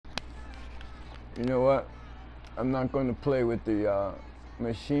You know what? I'm not going to play with the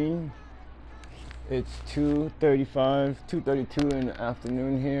machine. It's 2:35, 2:32 in the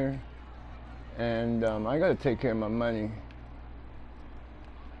afternoon here, and I gotta take care of my money.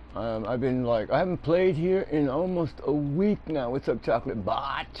 I haven't played here in almost a week now. What's up, chocolate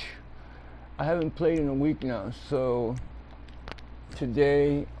bot? I haven't played in a week now, so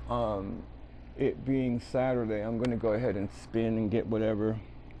today, it being Saturday, I'm gonna go ahead and spin and get whatever.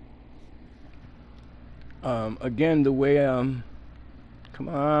 Again, the way come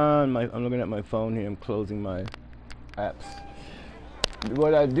on, I'm looking at my phone here. I'm closing my apps.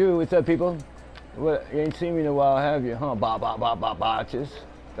 What I do, what's up, people? What, you ain't seen me in a while, have you? Huh? Botches.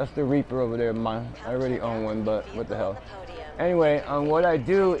 That's the Reaper over there, man. I already own one, but what the hell? Anyway, what I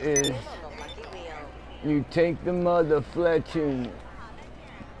do is you take the mother-fletching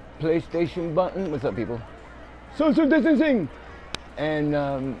PlayStation button. What's up, people? Social distancing, and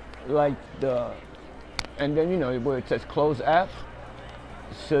and then you know where it says close apps.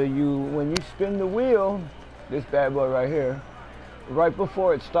 So when you spin the wheel, this bad boy right here, right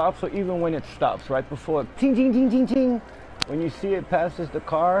before it stops, or even when it stops, right before ting ting ting ting ting, when you see it passes the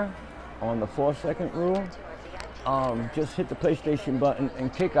car on the 4-second rule, just hit the PlayStation button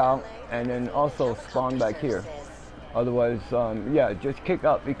and kick out, and then also spawn back here. Otherwise, yeah, just kick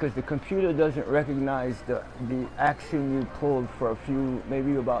out, because the computer doesn't recognize the action you pulled for a few,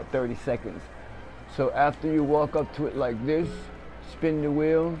 maybe about 30 seconds. So after you walk up to it like this, spin the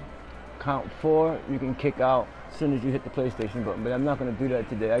wheel, count 4, you can kick out as soon as you hit the PlayStation button. But I'm not gonna do that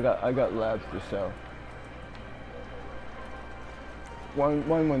today. I got labs to sell.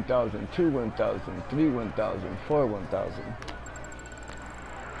 1,000, 2 1,000, 3 1,000, 4 1,000.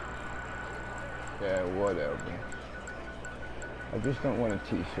 Yeah, whatever. I just don't want a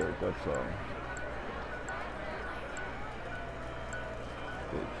t-shirt, that's all.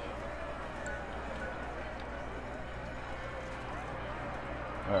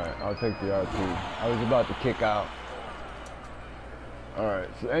 Alright, I'll take the RP. I was about to kick out. Alright,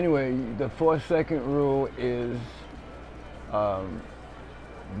 so anyway, the 4-second rule is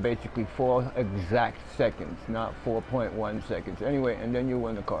basically 4 exact seconds, not 4.1 seconds. Anyway, and then you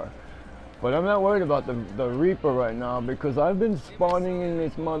win the car. But I'm not worried about the Reaper right now, because I've been spawning in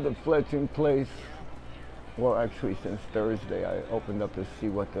this mother-fletching place. Well, actually, since Thursday, I opened up to see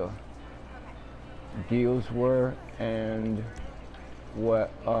what the deals were and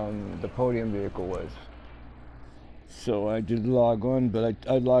what the podium vehicle was. So I did log on, but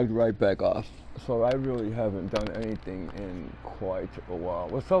I logged right back off. So I really haven't done anything in quite a while.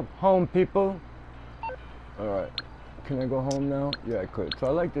 What's up, home people? Alright, can I go home now? Yeah, I could. So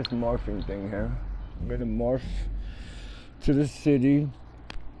I like this morphing thing here. I'm gonna morph to the city,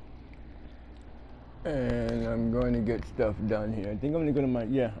 and I'm going to get stuff done here. I think I'm gonna go to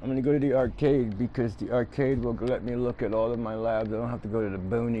I'm gonna go to the arcade, because the arcade will let me look at all of my labs. I don't have to go to the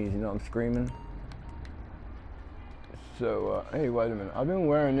boonies, you know, I'm screaming. So, hey, wait a minute. I've been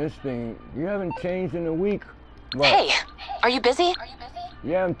wearing this thing. You haven't changed in a week. What? Hey, are you busy?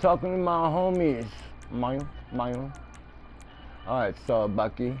 Yeah, I'm talking to my homies. Mile. Alright, so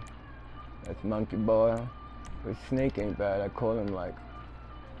Bucky. That's Monkey Boy. But Snake ain't bad. I call him like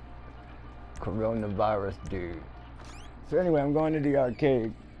coronavirus dude. So anyway, I'm going to the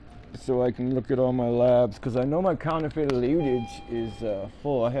arcade so I can look at all my labs, because I know my counterfeit lootage is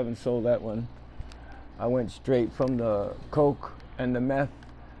full. I haven't sold that one. I went straight from the coke and the meth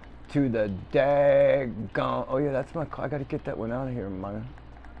to the daggone. Oh yeah, that's my car. I gotta get that one out of here, man.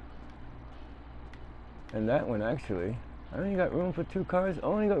 And that one, actually, I only got room for 2 cars. I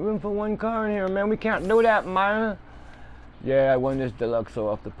only got room for 1 car in here, man. We can't do that, man. Yeah, I won this Deluxo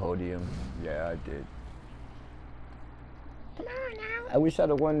off the podium. Yeah, I did. Come on now. I wish I'd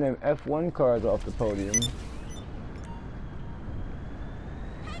have won them F1 cars off the podium.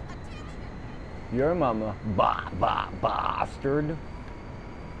 Your mama, bastard.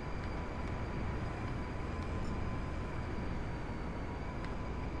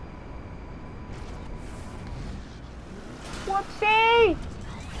 Whoopsie!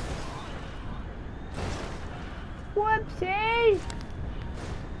 Whoopsie!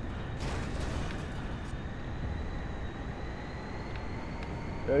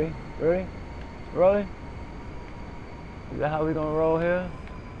 Ready? Ready? Rolling? Is that how we gonna roll here?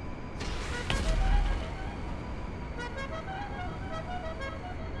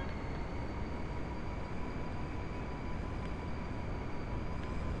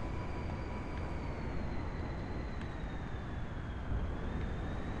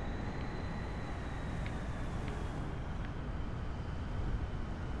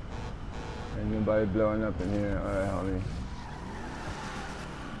 Ain't nobody blowing up in here. Alright, homie.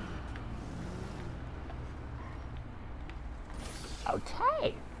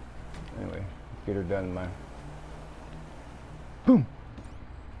 Okay. Anyway, get her done, man. Boom.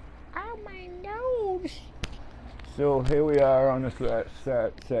 Oh, my nose. So here we are on this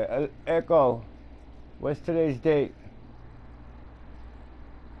set. Echo, what's today's date?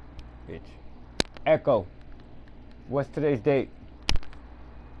 Bitch. Echo, what's today's date?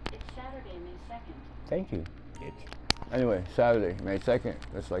 It's Saturday, May 2nd. Thank you, bitch. Anyway, Saturday, May 2nd,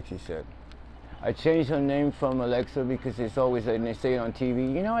 just like she said. I changed her name from Alexa because it's always, and they say it on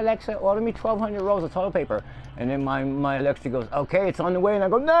TV, you know, Alexa, order me 1,200 rolls of toilet paper. And then my Alexa goes, okay, it's on the way. And I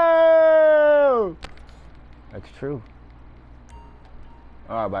go, no! That's true.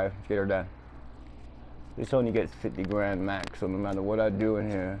 All right, bye, get her done. This only gets 50 grand max, so no matter what I do in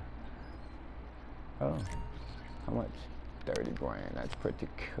here. Oh, how much? 30 grand, that's pretty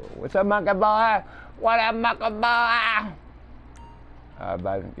cool. What's up, Mucka boy? What up, Mucka boy? All right,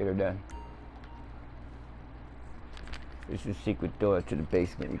 bye, get her done. This is a secret door to the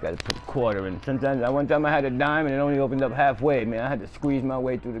basement. You gotta put a quarter in. Sometimes, one time I had a dime and it only opened up halfway. Man, I had to squeeze my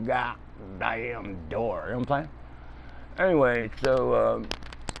way through the goddamn door. You know what I'm saying? Anyway, so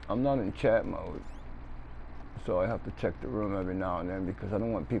I'm not in chat mode. So I have to check the room every now and then because I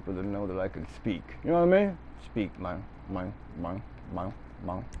don't want people to know that I can speak. You know what I mean? Speak, man.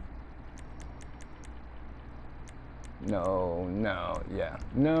 No, yeah.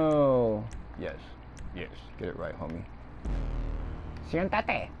 No. Yes. Get it right, homie.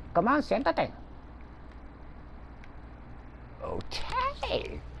 Siéntate. Come on, siéntate.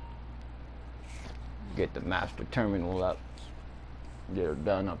 Okay. Get the master terminal up. Get it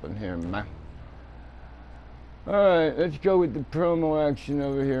done up in here, man. Alright, let's go with the promo action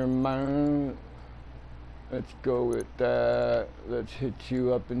over here, man. Let's go with that. Let's hit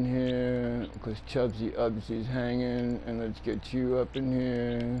you up in here because Chubsy Ubsy's hanging, and let's get you up in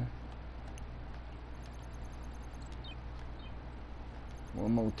here.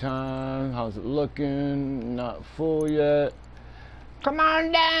 One more time. How's it looking? Not full yet. Come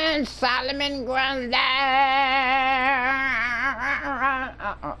on down, Solomon Grundy.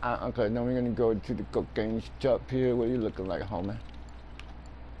 Okay, now we're gonna go to the cocaine shop here. What are you looking like, homie?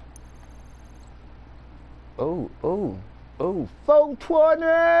 Oh, 420.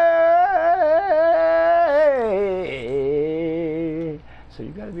 So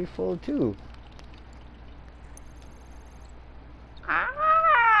you gotta be full too.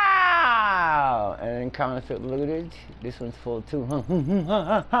 And counterfeit lootage. This one's full too, huh?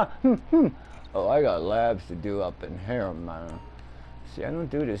 Oh, I got labs to do up in here, man. See, I don't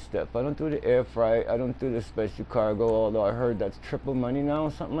do this stuff. I don't do the air freight. I don't do the special cargo, although I heard that's triple money now,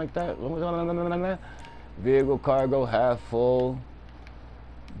 something like that. Vehicle cargo, half full.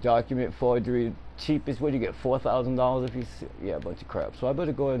 Document forgery. Cheapest, what do you get, $4,000 if you see? Yeah, a bunch of crap. So I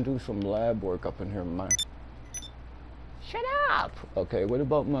better go and do some lab work up in here, man. Shut up! Okay, what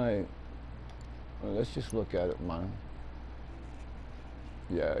about my... Well, let's just look at it, man.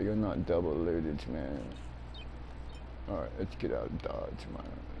 Yeah, you're not double lootage, man. Alright, let's get out of Dodge, man.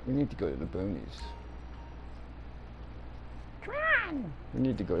 We need to go to the boonies. Come on! We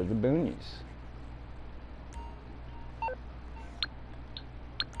need to go to the boonies.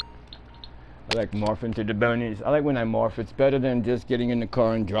 I like morphing to the boonies. I like when I morph. It's better than just getting in the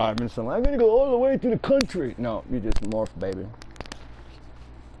car and driving somewhere. I'm gonna go all the way to the country. No, you just morph, baby.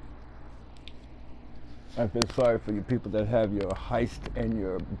 I feel sorry for you people that have your heist and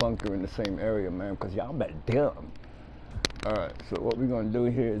your bunker in the same area, man, because y'all better dumb. Alright, so what we're going to do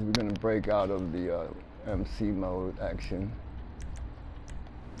here is we're going to break out of the MC mode action.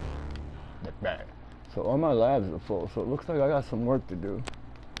 Like that. So all my labs are full, so it looks like I got some work to do.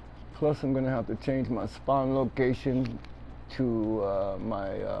 Plus I'm going to have to change my spawn location to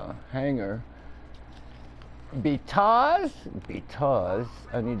my hangar. Because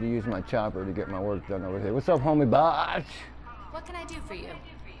I need to use my chopper to get my work done over here. What's up, homie Bosh? What can I do for you?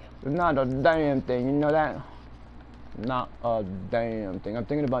 Not a damn thing, you know that? Not a damn thing. I'm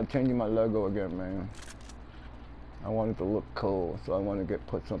thinking about changing my logo again, man. I want it to look cool, so I want to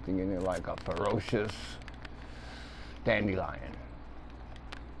put something in it like a ferocious dandelion.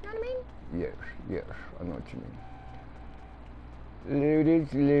 You know what I mean? Yes, I know what you mean.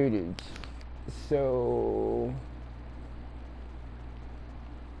 Lootage. So,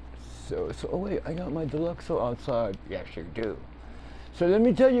 oh wait, I got my Deluxo outside. Yes, you do. So let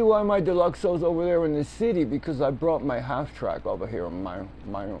me tell you why my Deluxo's over there in the city, because I brought my half track over here.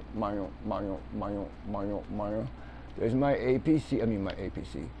 There's my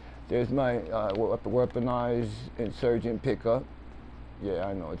APC. There's my weaponized insurgent pickup. Yeah,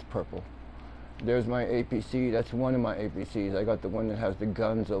 I know, it's purple. There's my APC, that's one of my APCs. I got the one that has the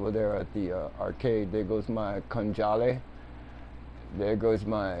guns over there at the arcade. There goes my Kanjale. There goes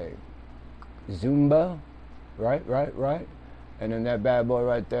my Zumba. Right. And then that bad boy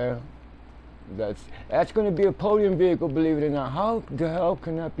right there. That's going to be a podium vehicle, believe it or not. How the hell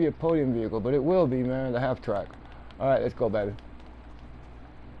can that be a podium vehicle? But it will be, man, the half track. All right, let's go, baby.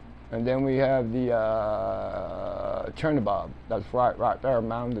 And then we have the turnabob. That's right there,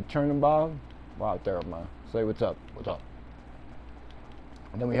 man. The turnabob. Right there, man. Say what's up.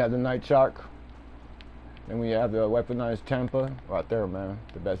 And then we have the Night Shark. Then we have the weaponized Tampa. Right there, man.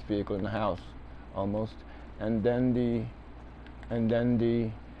 The best vehicle in the house, almost. And then the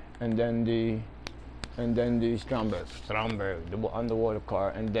Stromberg, the underwater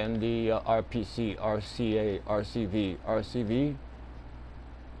car, and then the RPC, RCA, RCV.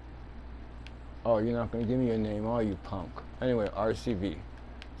 Oh, you're not gonna give me your name, are you, punk? Anyway, RCV.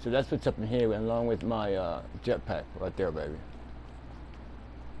 So that's what's up in here, along with my jetpack, right there, baby.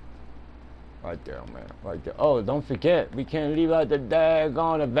 Right there, man, right there. Oh, don't forget, we can't leave out the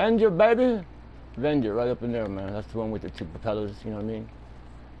daggone Avenger, baby. Avenger, right up in there, man. That's the one with the two propellers, you know what I mean?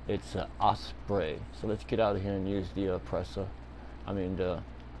 It's Osprey. So let's get out of here and use the Pressa. I mean the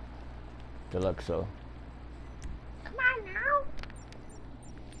Luxo. Come on now.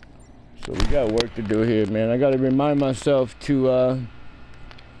 So we got work to do here, man. I got to remind myself to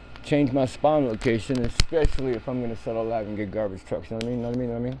change my spawn location, especially if I'm gonna settle alive and get garbage trucks. You know what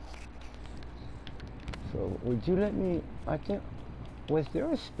I mean? So would you let me? I think. Was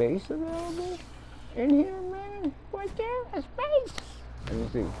there a space available in here, man? Was there a space? Let me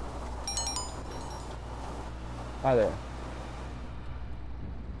see. Hi there.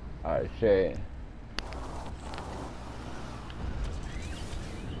 I say.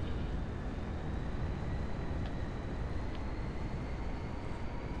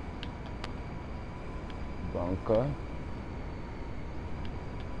 Bunker.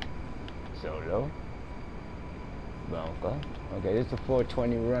 Solo. Bunker. Okay, this is a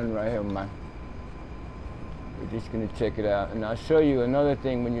 420 run right here, man. We're just gonna check it out, and I'll show you another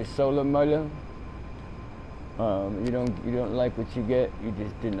thing. When you're solo mother, you don't like what you get, you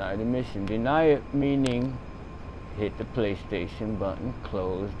just deny the mission. Deny it meaning hit the PlayStation button,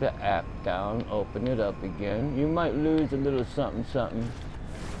 close the app down, open it up again. You might lose a little something.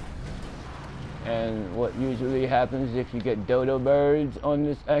 And what usually happens if you get dodo birds on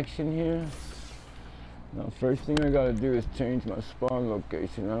this action here? Now, first thing I gotta do is change my spawn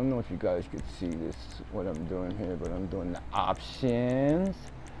location. I don't know if you guys could see this, what I'm doing here, but I'm doing the options.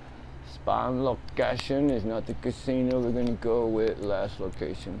 Spawn location is not the casino. We're gonna go with last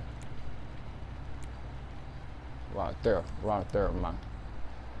location. Right there, man.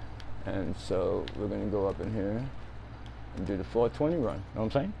 And so we're gonna go up in here and do the 420 run. Know what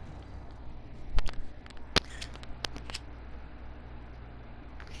I'm saying?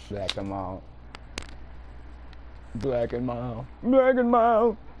 Black and mild. Black and mild. Come on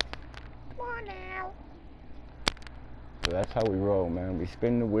now. So that's how we roll, man. We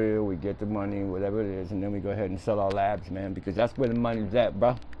spin the wheel, we get the money, whatever it is, and then we go ahead and sell our labs, man, because that's where the money's at,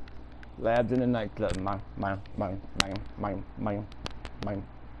 bro. Labs in the nightclub, man. Come on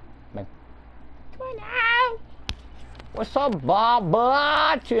now. What's up, Bob?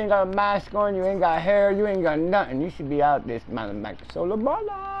 You ain't got a mask on, you ain't got hair, you ain't got nothing. You should be out this man, solo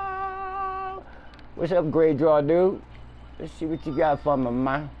baller. What's up, Grey Draw, dude? Let's see what you got for me,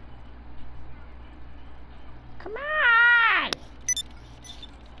 man. Come on!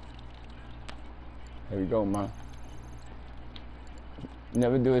 There we go, man.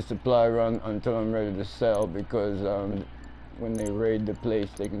 Never do a supply run until I'm ready to sell, because when they raid the place,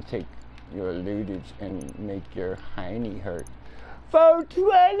 they can take your lootage and make your hiney hurt.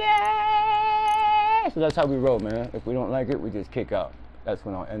 420! So that's how we roll, man. If we don't like it, we just kick out. That's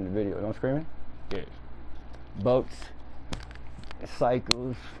when I'll end the video. Don't scream it? Yes. Boats.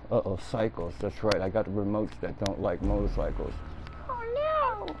 Cycles. Uh-oh, cycles. That's right. I got the remotes that don't like motorcycles.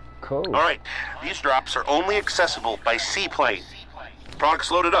 Oh, no. Cool. All right. These drops are only accessible by seaplane.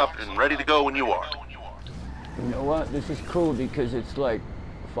 Products loaded up and ready to go when you are. You know what? This is cool because it's like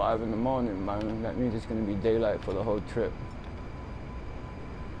 5 in the morning, man. That means it's going to be daylight for the whole trip.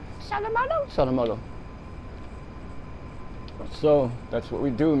 Salamoto. So that's what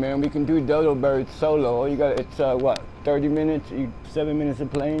we do, man. We can do dodo birds solo. All you got, it's what, 30 minutes, 7 minutes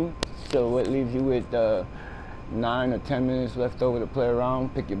of playing. So what leaves you with 9 or 10 minutes left over to play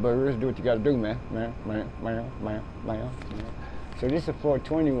around, pick your burgers, do what you got to do, man. So this is a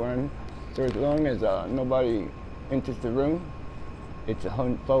 420 one. So as long as nobody enters the room, it's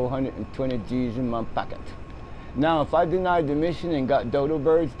 420 G's in my pocket. Now, if I denied the mission and got dodo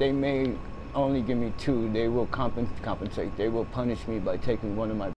birds, they may only give me 2. They will compensate. They will punish me by taking one of my